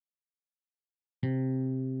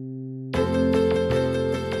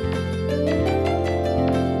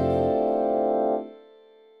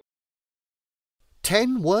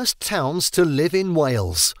10 worst towns to live in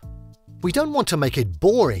Wales. We don't want to make it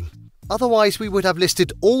boring. Otherwise, we would have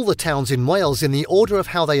listed all the towns in Wales in the order of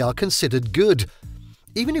how they are considered good.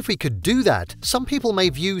 Even if we could do that, some people may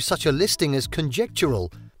view such a listing as conjectural.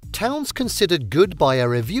 Towns considered good by a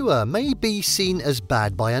reviewer may be seen as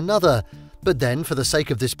bad by another. But then, for the sake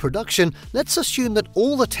of this production, let's assume that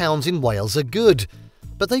all the towns in Wales are good.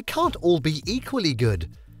 But they can't all be equally good.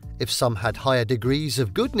 If some had higher degrees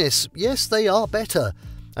of goodness, yes, they are better.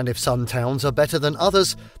 And if some towns are better than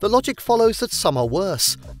others, the logic follows that some are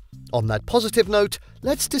worse. On that positive note,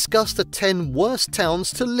 let's discuss the 10 worst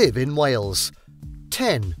towns to live in Wales.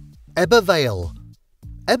 10. Ebbw Vale.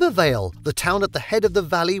 Ebbw Vale, the town at the head of the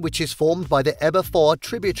valley which is formed by the Ebbw Fawr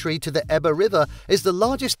tributary to the Ebbw River, is the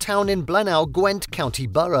largest town in Blaenau Gwent County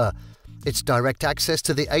Borough. Its direct access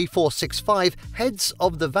to the A465 Heads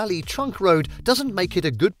of the Valley trunk road doesn't make it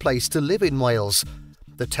a good place to live in Wales.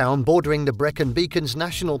 The town bordering the Brecon Beacons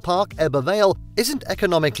National Park, Ebbw Vale, isn't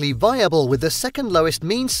economically viable with the second lowest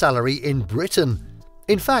mean salary in Britain.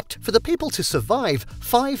 In fact, for the people to survive,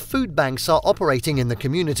 5 food banks are operating in the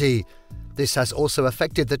community. This has also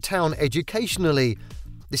affected the town educationally.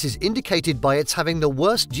 This is indicated by its having the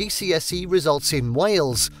worst GCSE results in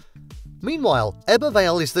Wales. Meanwhile, Ebbw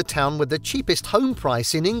Vale is the town with the cheapest home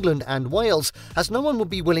price in England and Wales, as no one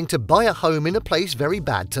would be willing to buy a home in a place very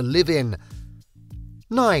bad to live in.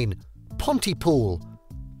 9. Pontypool.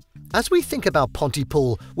 As we think about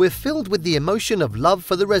Pontypool, we're filled with the emotion of love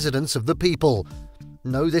for the residents of the people.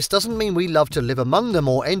 No, this doesn't mean we love to live among them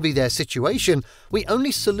or envy their situation. We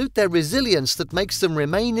only salute their resilience that makes them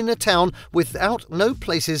remain in a town without no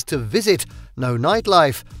places to visit, no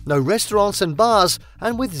nightlife, no restaurants and bars,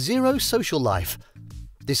 and with zero social life.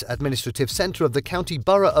 This administrative centre of the county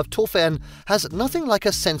borough of Torfaen has nothing like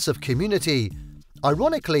a sense of community.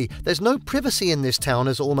 Ironically, there's no privacy in this town,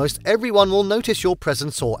 as almost everyone will notice your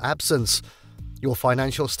presence or absence. Your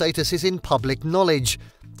financial status is in public knowledge.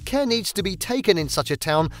 Care needs to be taken in such a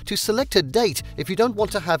town to select a date if you don't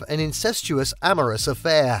want to have an incestuous amorous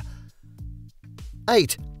affair.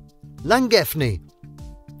 8. Llangefni.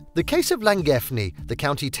 The case of Llangefni, the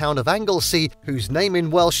county town of Anglesey, whose name in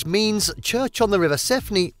Welsh means church on the River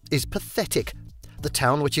Sefni, is pathetic. The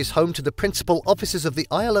town, which is home to the principal offices of the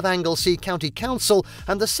Isle of Anglesey County Council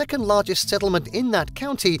and the second largest settlement in that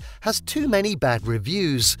county, has too many bad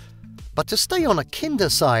reviews. But to stay on a kinder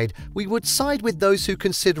side, we would side with those who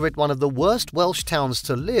consider it one of the worst Welsh towns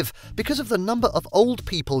to live because of the number of old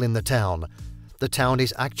people in the town. The town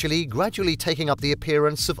is actually gradually taking up the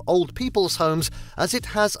appearance of old people's homes, as it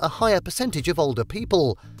has a higher percentage of older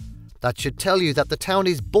people. That should tell you that the town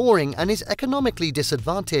is boring and is economically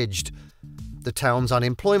disadvantaged. The town's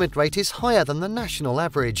unemployment rate is higher than the national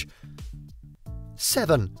average.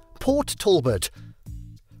 7. Port Talbot.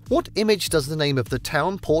 What image does the name of the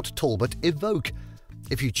town Port Talbot evoke?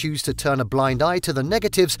 If you choose to turn a blind eye to the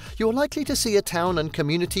negatives, you're likely to see a town and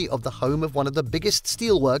community of the home of one of the biggest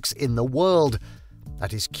steelworks in the world.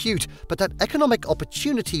 That is cute, but that economic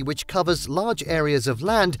opportunity, which covers large areas of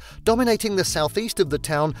land dominating the southeast of the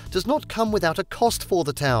town, does not come without a cost for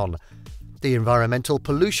the town. The environmental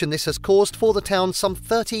pollution this has caused for the town some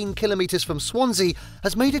 13 kilometres from Swansea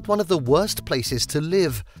has made it one of the worst places to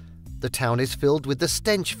live. The town is filled with the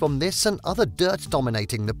stench from this and other dirt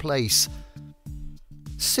dominating the place.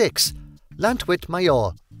 6. Llantwit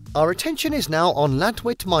Mawr. Our attention is now on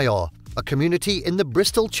Llantwit Mawr, a community in the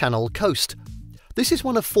Bristol Channel coast. This is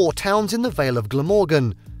one of 4 towns in the Vale of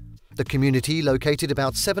Glamorgan. The community, located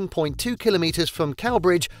about 7.2 kilometres from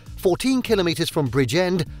Cowbridge, 14 kilometres from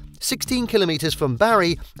Bridgend, 16 kilometres from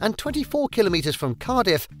Barry and 24 kilometres from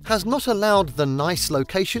Cardiff, has not allowed the nice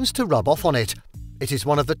locations to rub off on it. It is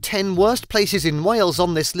one of the 10 worst places in Wales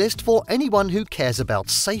on this list for anyone who cares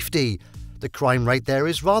about safety. The crime rate there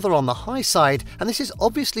is rather on the high side, and this is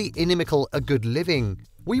obviously inimical a good living.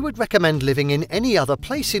 We would recommend living in any other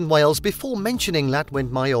place in Wales before mentioning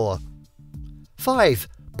Llantwit Mawr. 5.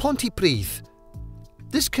 Pontypridd.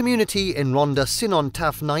 This community in Rhondda Cynon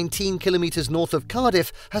Taf, 19 kilometres north of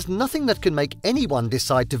Cardiff, has nothing that can make anyone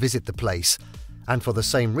decide to visit the place. And for the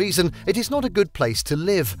same reason, it is not a good place to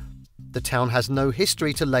live. The town has no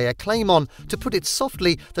history to lay a claim on. To put it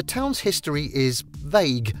softly, the town's history is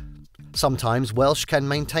vague. Sometimes Welsh can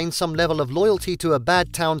maintain some level of loyalty to a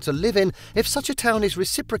bad town to live in if such a town is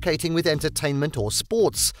reciprocating with entertainment or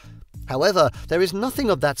sports. However, there is nothing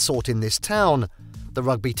of that sort in this town. The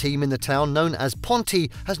rugby team in the town, known as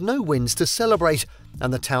Ponty, has no wins to celebrate,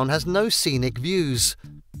 and the town has no scenic views.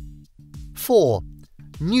 4.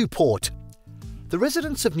 Newport. The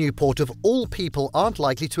residents of Newport, of all people, aren't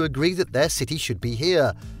likely to agree that their city should be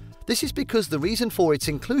here. This is because the reason for its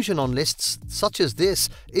inclusion on lists such as this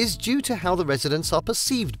is due to how the residents are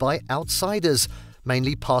perceived by outsiders,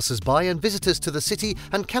 mainly passers-by and visitors to the city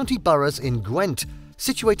and county boroughs in Gwent,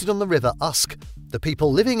 situated on the River Usk. The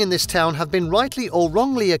people living in this town have been rightly or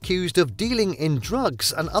wrongly accused of dealing in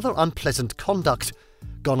drugs and other unpleasant conduct.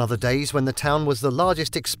 Gone are the days when the town was the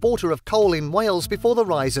largest exporter of coal in Wales before the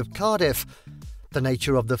rise of Cardiff. The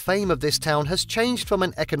nature of the fame of this town has changed from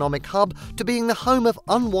an economic hub to being the home of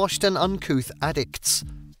unwashed and uncouth addicts.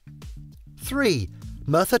 3.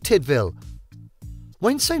 Merthyr Tydfil.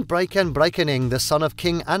 When St. Brecon Breconing, the son of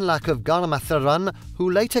King Anlach of Garmatharan, who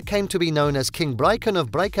later came to be known as King Brecon of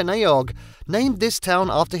Breconaog, named this town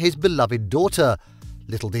after his beloved daughter.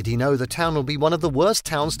 Little did he know the town will be one of the worst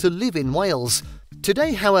towns to live in Wales.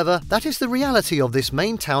 Today, however, that is the reality of this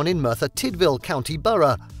main town in Merthyr Tydfil County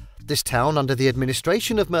Borough. This town, under the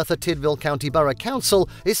administration of Merthyr Tydfil County Borough Council,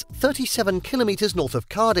 is 37 kilometres north of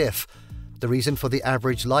Cardiff. The reason for the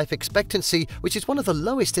average life expectancy, which is one of the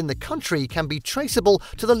lowest in the country, can be traceable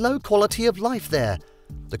to the low quality of life there.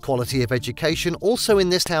 The quality of education also in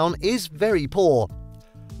this town is very poor.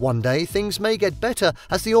 One day things may get better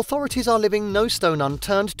as the authorities are leaving no stone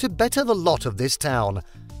unturned to better the lot of this town.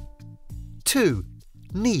 2.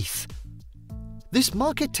 Neath. This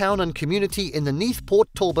market town and community in the Neath Port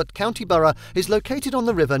Talbot County Borough is located on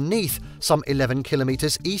the River Neath, some 11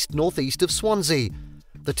 kilometres east-northeast of Swansea.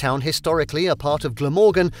 The town, historically a part of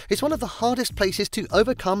Glamorgan, is one of the hardest places to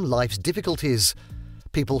overcome life's difficulties.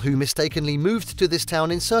 People who mistakenly moved to this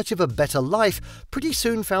town in search of a better life pretty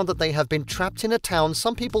soon found that they have been trapped in a town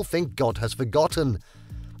some people think God has forgotten.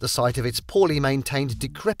 The sight of its poorly maintained,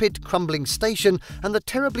 decrepit, crumbling station and the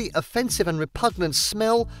terribly offensive and repugnant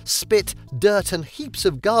smell, spit, dirt and heaps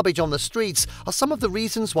of garbage on the streets are some of the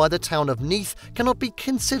reasons why the town of Neath cannot be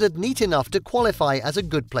considered neat enough to qualify as a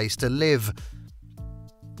good place to live.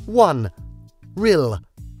 1. Rhyl.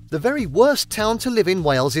 The very worst town to live in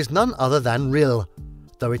Wales is none other than Rhyl.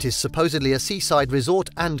 Though it is supposedly a seaside resort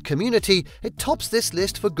and community, it tops this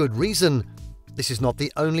list for good reason. This is not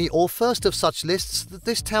the only or first of such lists that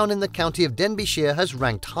this town in the county of Denbighshire has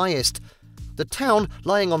ranked highest. The town,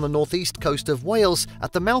 lying on the northeast coast of Wales,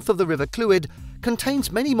 at the mouth of the River Clwyd,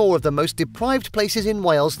 contains many more of the most deprived places in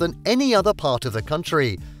Wales than any other part of the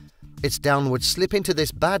country. Its downward slip into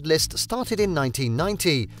this bad list started in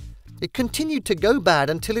 1990. It continued to go bad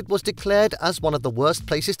until it was declared as one of the worst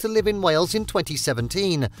places to live in Wales in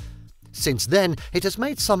 2017. Since then, it has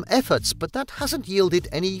made some efforts, but that hasn't yielded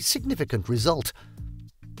any significant result.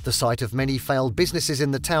 The site of many failed businesses in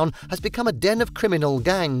the town has become a den of criminal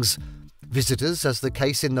gangs. Visitors, as the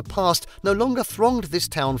case in the past, no longer thronged this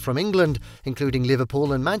town from England, including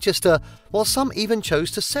Liverpool and Manchester, while some even chose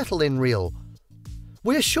to settle in Rhyl.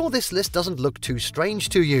 We're sure this list doesn't look too strange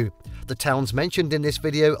to you. The towns mentioned in this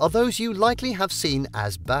video are those you likely have seen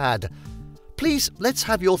as bad. Please, let's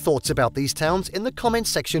have your thoughts about these towns in the comments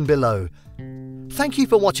section below. Thank you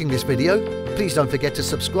for watching this video. Please don't forget to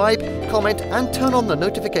subscribe, comment and turn on the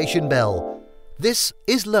notification bell. This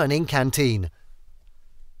is Learning Canteen.